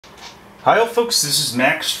Hi folks, this is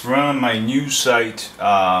Max from my new site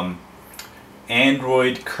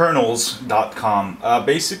AndroidKernels.com.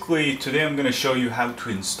 Basically today I'm going to show you how to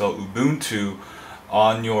install Ubuntu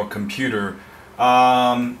on your computer.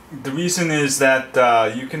 The reason is that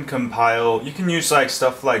you can use like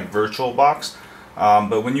stuff like VirtualBox,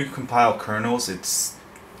 but when you compile kernels it's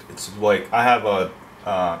like I have a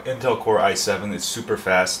Intel Core i7, it's super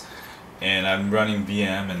fast, and I'm running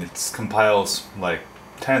VM and it compiles like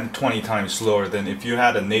 10-20 times slower than if you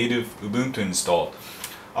had a native Ubuntu installed.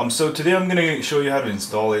 So today I'm going to show you how to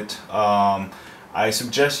install it. I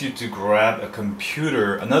suggest you to grab a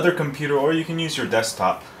computer, another computer, or you can use your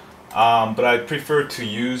desktop, but I prefer to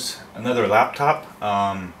use another laptop.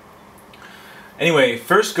 Anyway,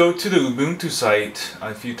 first go to the Ubuntu site.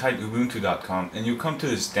 If you type ubuntu.com and you come to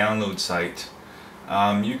this download site,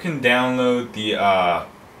 you can download the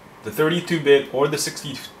 32-bit or the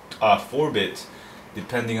 64-bit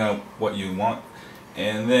depending on what you want.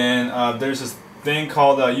 And then there's this thing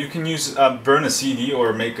called you can use burn a CD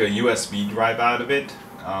or make a USB drive out of it.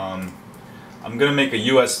 I'm gonna make a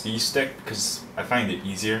USB stick because I find it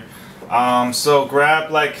easier. So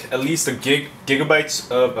grab like at least a gigabytes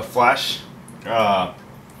of a flash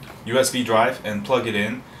USB drive and plug it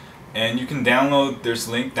in, and you can download, there's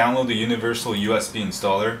a link, download the universal USB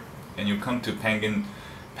installer, and you come to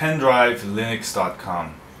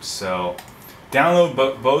pendrivelinux.com. So download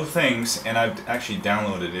both things, and I've actually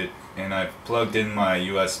downloaded it and I've plugged in my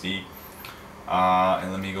USB, and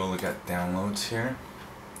let me go look at downloads here,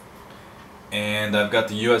 and I've got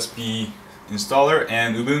the USB installer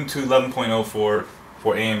and Ubuntu 11.04 for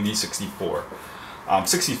AMD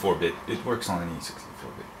 64-bit. It works on any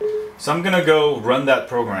 64-bit. So I'm gonna go run that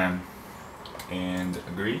program and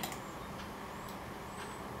agree,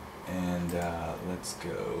 and let's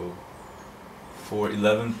go for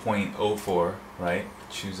 11.04, right?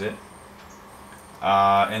 Choose it,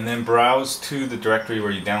 and then browse to the directory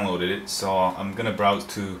where you downloaded it. So I'm gonna browse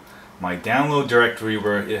to my download directory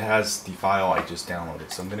where it has the file I just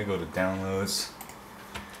downloaded. So I'm gonna go to downloads,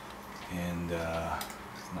 and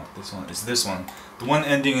it's not this one, it's this one, the one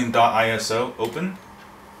ending in .iso. Open.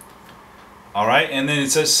 Alright, and then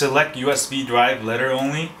it says select USB drive letter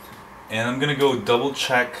only, and I'm gonna go double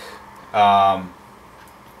check,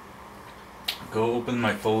 go open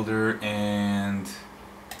my folder, and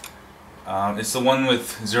it's the one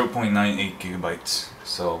with 0.98 gigabytes.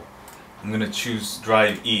 So I'm gonna choose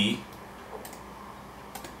drive E.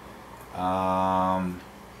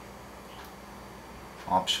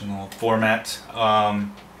 Optional format.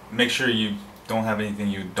 Make sure you don't have anything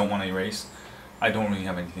you don't want to erase. I don't really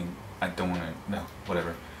have anything I don't want to, no,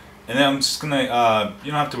 whatever. And then I'm just gonna,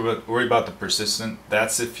 you don't have to worry about the persistent.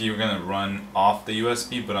 That's if you're gonna run off the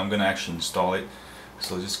USB, but I'm gonna actually install it.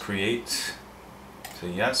 So just create, say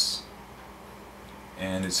yes,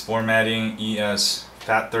 and it's formatting ES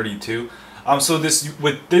FAT32. So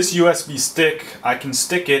with this USB stick, I can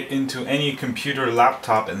stick it into any computer,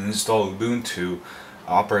 laptop, and install Ubuntu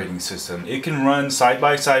operating system. It can run side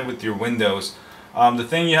by side with your Windows. The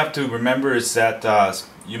thing you have to remember is that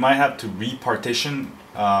you might have to repartition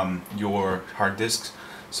your hard disks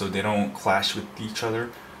so they don't clash with each other.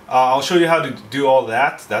 I'll show you how to do all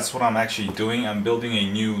that. That's what I'm actually doing. I'm building a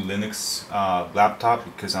new Linux laptop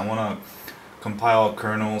because I want to compile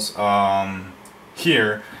kernels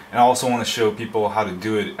here, and I also want to show people how to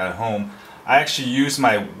do it at home. I actually use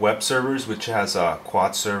my web servers, which has a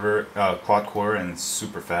quad core, and it's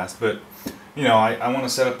super fast. But you know, I want to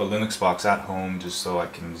set up a Linux box at home just so I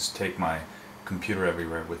can just take my computer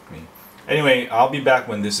everywhere with me. Anyway, I'll be back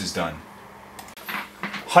when this is done.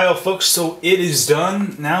 Hi all folks, so it is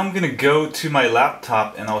done. Now I'm gonna go to my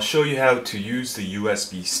laptop and I'll show you how to use the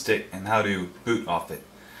USB stick and how to boot off it.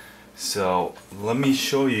 So let me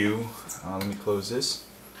show you, let me close this,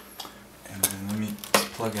 and then let me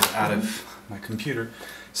plug it out of my computer.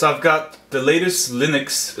 So I've got the latest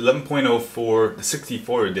Linux 11.04, the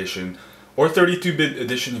 64 edition, or 32-bit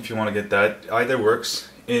edition if you want to get that. Either works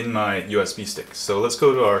in my USB stick. So let's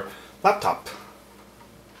go to our laptop.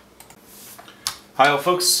 Hi all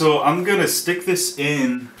folks, so I'm gonna stick this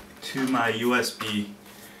in to my USB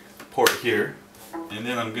port here, and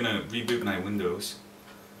then I'm gonna reboot my Windows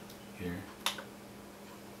here.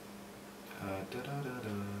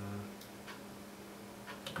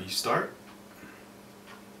 Restart,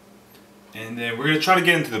 and then we're gonna try to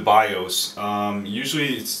get into the BIOS.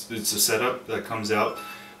 Usually it's a setup that comes out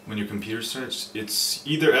when your computer starts. It's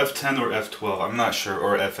either F10 or F12, I'm not sure,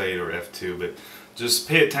 or F8 or F2, but just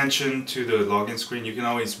pay attention to the login screen. You can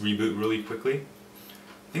always reboot really quickly.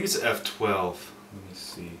 I think it's F12. Let me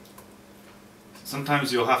see.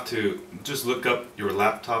 Sometimes you'll have to just look up your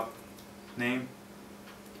laptop name.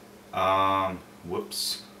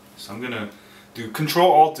 Whoops. So I'm gonna do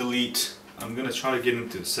Control Alt Delete. I'm gonna try to get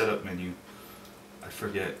into the setup menu. I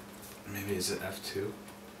forget. Maybe is it F2?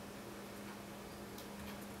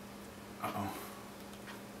 Uh-oh.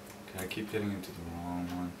 Okay, I keep getting into the wrong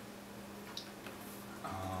one.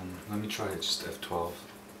 Let me try it just F12.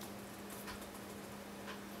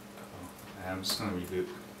 Uh-oh. I'm just gonna reboot.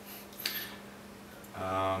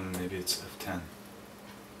 Maybe it's F10.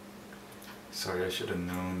 Sorry, I should have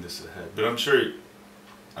known this ahead, but I'm sure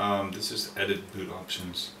this is edit boot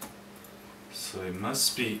options. So it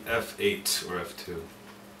must be F8 or F2.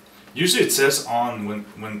 Usually it says on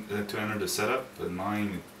when to enter the setup, but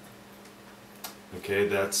mine. Okay,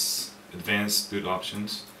 that's advanced boot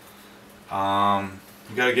options.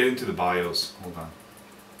 You gotta get into the BIOS. Hold on.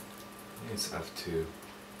 I think it's F2.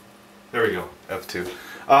 There we go,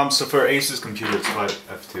 F2. So for Ace's computer, it's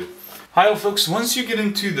F2. Hi folks, once you get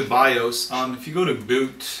into the BIOS, if you go to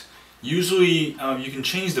boot, usually you can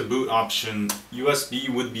change the boot option. USB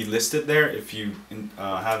would be listed there if you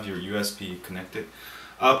have your USB connected.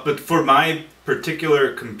 But for my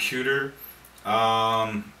particular computer,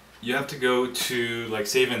 you have to go to like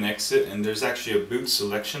save and exit, and there's actually a boot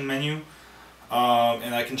selection menu.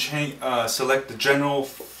 And I can select the general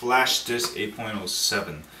flash disk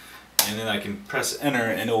 8.07. And then I can press enter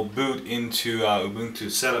and it'll boot into Ubuntu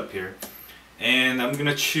setup here. And I'm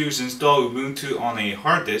gonna choose install Ubuntu on a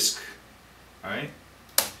hard disk. Alright.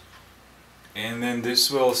 And then this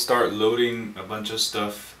will start loading a bunch of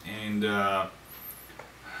stuff, and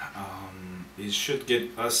it should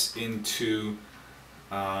get us into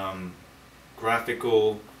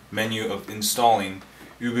graphical menu of installing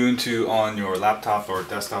Ubuntu on your laptop or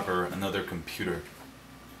desktop or another computer.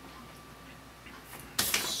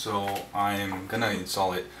 So I'm gonna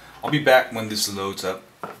install it. I'll be back when this loads up.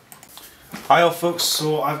 Hi all folks,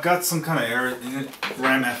 so I've got some kind of error in it.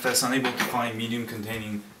 RAM FS unable to find medium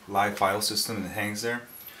containing live file system, and it hangs there.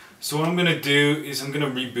 So what I'm gonna do is I'm gonna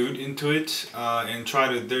reboot into it and try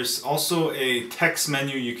to, there's also a text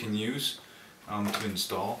menu you can use to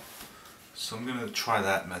install. So I'm gonna try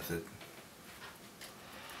that method.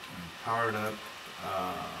 Power it up.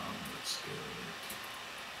 Let's go.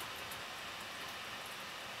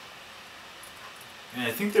 And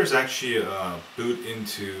I think there's actually a boot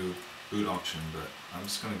into boot option, but I'm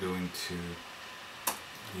just going to go into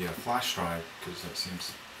the flash drive because that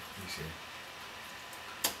seems easier.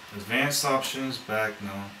 Advanced options, back,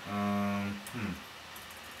 no.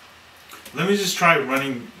 Let me just try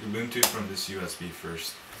running Ubuntu from this USB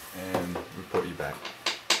first and report you back.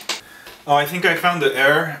 Oh, I think I found the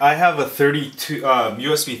error. I have a USB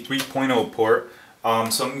 3.0 port,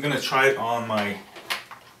 so I'm going to try it on my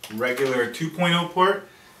regular 2.0 port.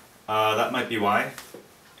 That might be why.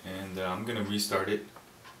 And I'm gonna restart it.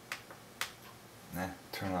 Nah,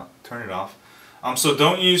 turn it off. So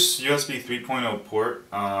don't use USB 3.0 port.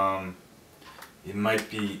 It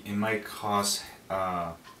might cause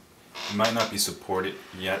it might not be supported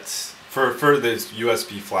yet for this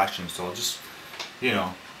USB flash install. Just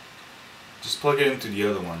plug it into the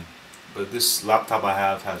other one. But this laptop I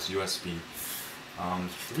have has USB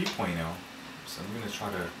 3.0. So I'm gonna try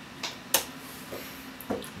to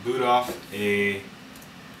boot off the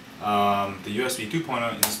USB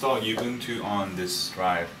 2.0, install Ubuntu on this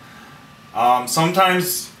drive.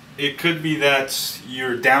 Sometimes it could be that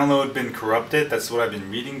your download been corrupted. That's what I've been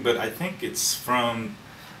reading, but I think it's from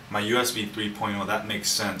my USB 3.0. That makes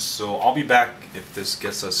sense. So I'll be back if this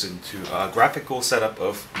gets us into a graphical setup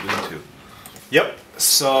of Ubuntu. Yep.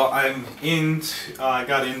 So I'm in. I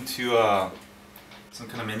got into some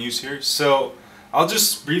kind of menus here. So I'll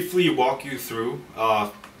just briefly walk you through.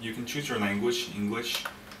 You can choose your language, English,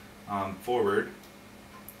 forward,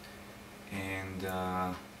 and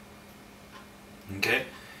okay,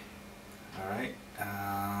 alright,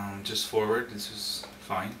 just forward, this is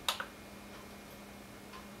fine.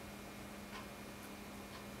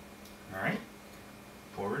 Alright,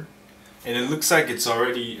 forward, and it looks like it's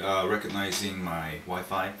already recognizing my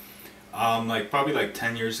Wi-Fi. Probably like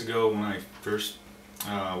 10 years ago when I first,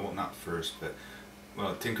 well not first, but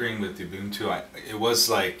well, tinkering with Ubuntu, it was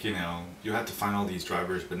like, you had to find all these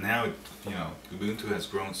drivers, but now, Ubuntu has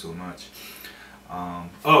grown so much.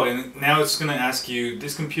 Oh, and now it's going to ask you,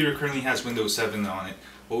 this computer currently has Windows 7 on it.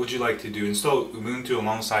 What would you like to do? Install Ubuntu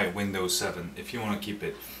alongside Windows 7 if you want to keep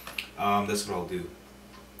it. That's what I'll do.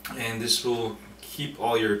 And this will keep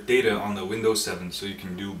all your data on the Windows 7 so you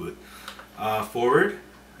can do boot. Forward,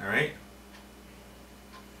 alright.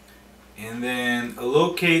 And then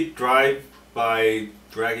allocate drive by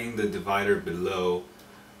dragging the divider below.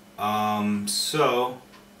 So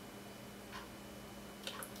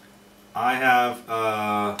I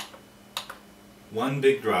have one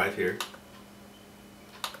big drive here.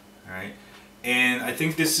 All right, and I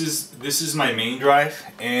think this is my main drive,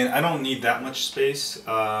 and I don't need that much space.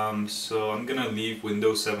 So I'm gonna leave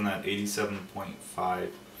Windows 7 at 87.5.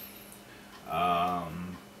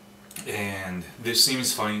 And this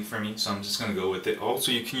seems fine for me, so I'm just gonna go with it.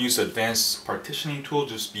 Also, you can use advanced partitioning tool,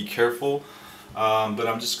 just be careful. But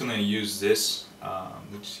I'm just gonna use this,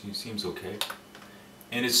 which seems okay.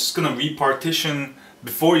 And it's just gonna repartition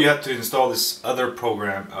before you have to install this other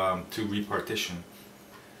program to repartition.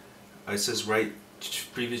 It says write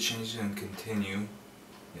previous changes and continue.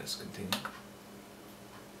 Yes, continue.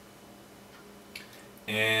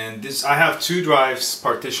 And this, I have two drives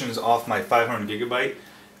partitions off my 500 gigabyte.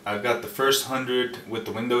 I've got the first 100 with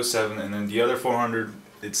the Windows 7, and then the other 400,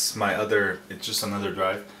 it's just another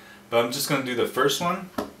drive. But I'm just going to do the first one,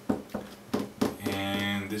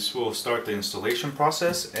 and this will start the installation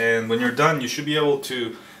process. And when you're done, you should be able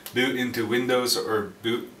to boot into Windows or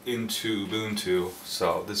boot into Ubuntu.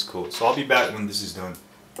 So this is cool. So I'll be back when this is done.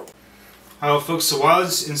 Alright folks, so while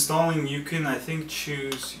it's installing, you can, I think,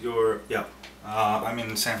 choose your, I'm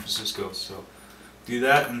in San Francisco, so do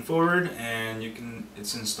that and forward, and you can,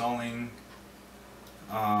 it's installing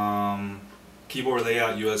keyboard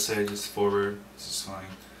layout USA, just forward, this is fine.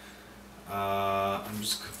 I'm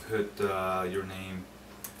just gonna put your name,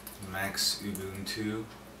 Max Ubuntu.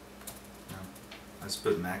 No, let's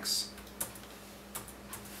put Max.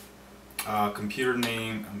 Computer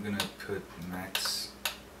name, I'm gonna put Max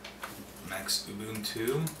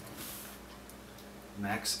Ubuntu.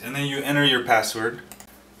 Max, and then you enter your password,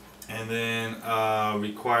 and then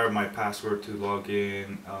require my password to log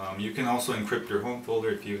in. You can also encrypt your home folder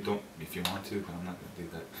if you want to, but I'm not gonna do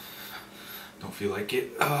that. Don't feel like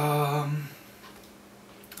it.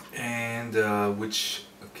 And which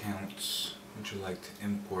accounts would you like to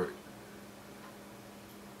import?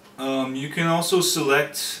 You can also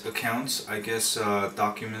select accounts, I guess,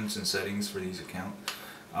 documents and settings for these accounts.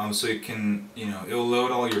 So you can, it'll load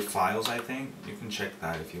all your files, I think. You can check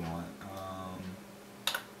that if you want.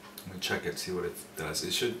 Let me check it, see what it does.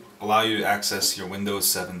 It should allow you to access your Windows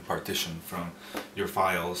 7 partition from your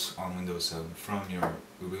files on Windows 7 from your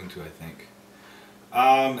Ubuntu, I think.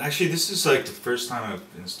 Actually, this is like the first time I've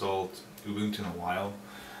installed Ubuntu in a while.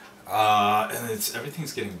 And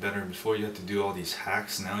everything's getting better. Before you had to do all these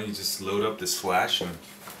hacks. Now you just load up this flash and,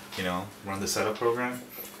 run the setup program.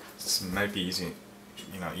 This might be easy.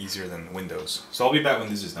 Easier than Windows. So I'll be back when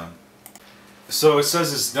this is done. So it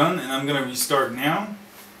says it's done, and I'm gonna restart now.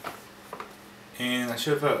 And I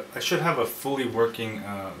should have a fully working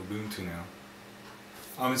Ubuntu now.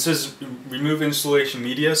 It says remove installation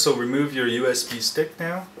media, so remove your USB stick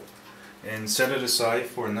now, and set it aside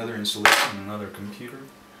for another installation on another computer.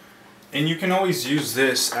 And you can always use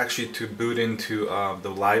this actually to boot into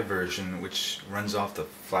the live version, which runs off the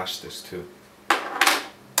flash disk too.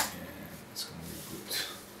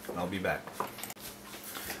 I'll be back.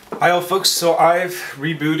 Hi all folks, so I've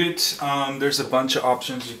rebooted. There's a bunch of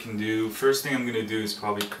options you can do. First thing I'm going to do is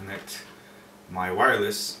probably connect my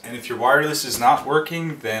wireless, and if your wireless is not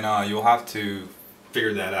working, then you'll have to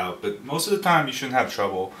figure that out, but most of the time you shouldn't have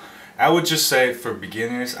trouble. I would just say for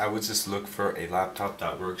beginners, I would just look for a laptop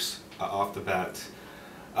that works off the bat.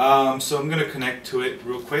 So I'm going to connect to it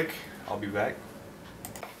real quick. I'll be back.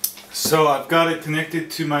 So I've got it connected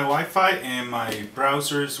to my Wi-Fi and my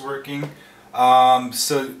browser is working.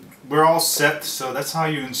 So we're all set. So that's how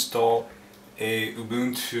you install a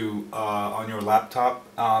Ubuntu on your laptop.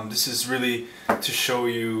 This is really to show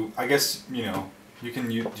you, I guess, you can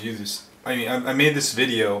use this. I mean, I made this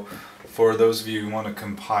video for those of you who want to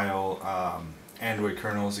compile Android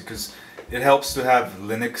kernels, because it helps to have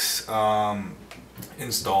Linux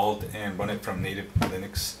installed and run it from native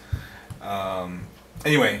Linux.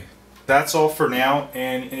 Anyway, that's all for now,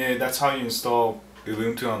 and that's how you install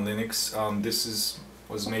Ubuntu on Linux. This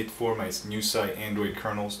was made for my new site,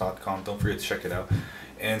 androidkernels.com. Don't forget to check it out,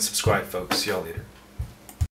 and subscribe folks. See y'all later.